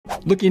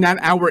Looking at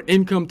our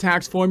income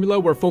tax formula,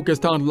 we're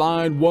focused on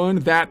line 1,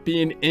 that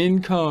being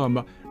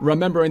income.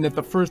 Remembering that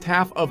the first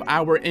half of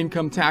our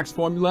income tax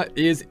formula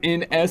is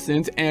in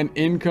essence an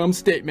income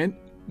statement,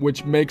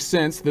 which makes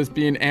sense, this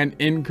being an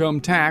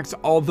income tax,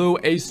 although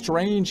a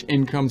strange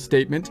income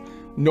statement.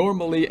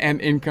 Normally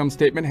an income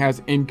statement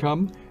has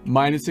income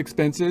minus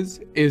expenses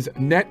is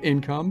net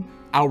income.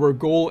 Our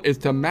goal is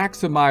to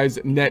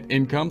maximize net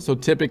income, so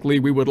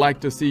typically we would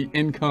like to see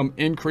income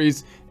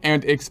increase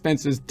and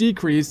expenses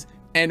decrease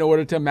in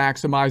order to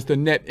maximize the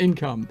net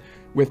income.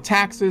 With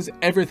taxes,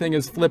 everything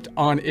is flipped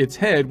on its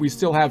head. We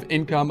still have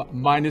income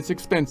minus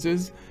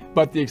expenses,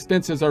 but the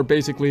expenses are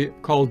basically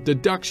called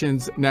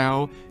deductions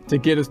now to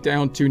get us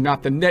down to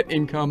not the net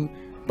income,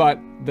 but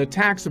the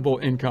taxable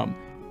income.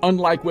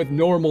 Unlike with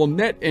normal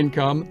net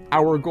income,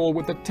 our goal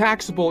with the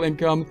taxable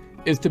income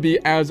is to be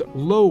as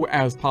low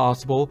as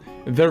possible.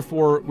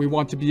 Therefore, we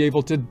want to be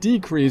able to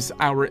decrease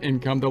our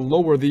income. The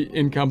lower the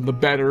income, the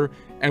better.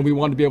 And we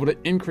want to be able to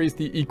increase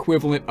the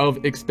equivalent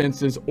of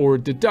expenses or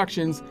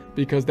deductions,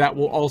 because that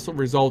will also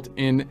result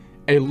in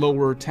a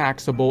lower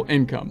taxable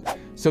income.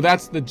 So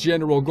that's the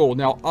general goal.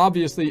 Now,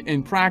 obviously,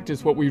 in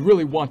practice, what we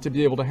really want to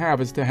be able to have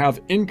is to have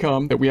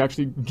income that we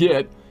actually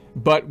get,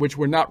 but which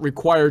we're not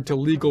required to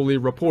legally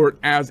report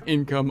as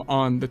income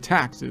on the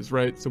taxes,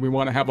 right? So we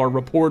want to have our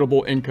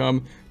reportable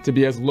income to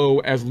be as low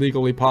as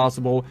legally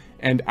possible,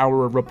 and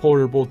our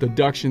reportable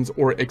deductions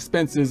or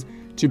expenses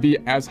to be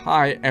as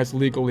high as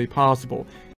legally possible.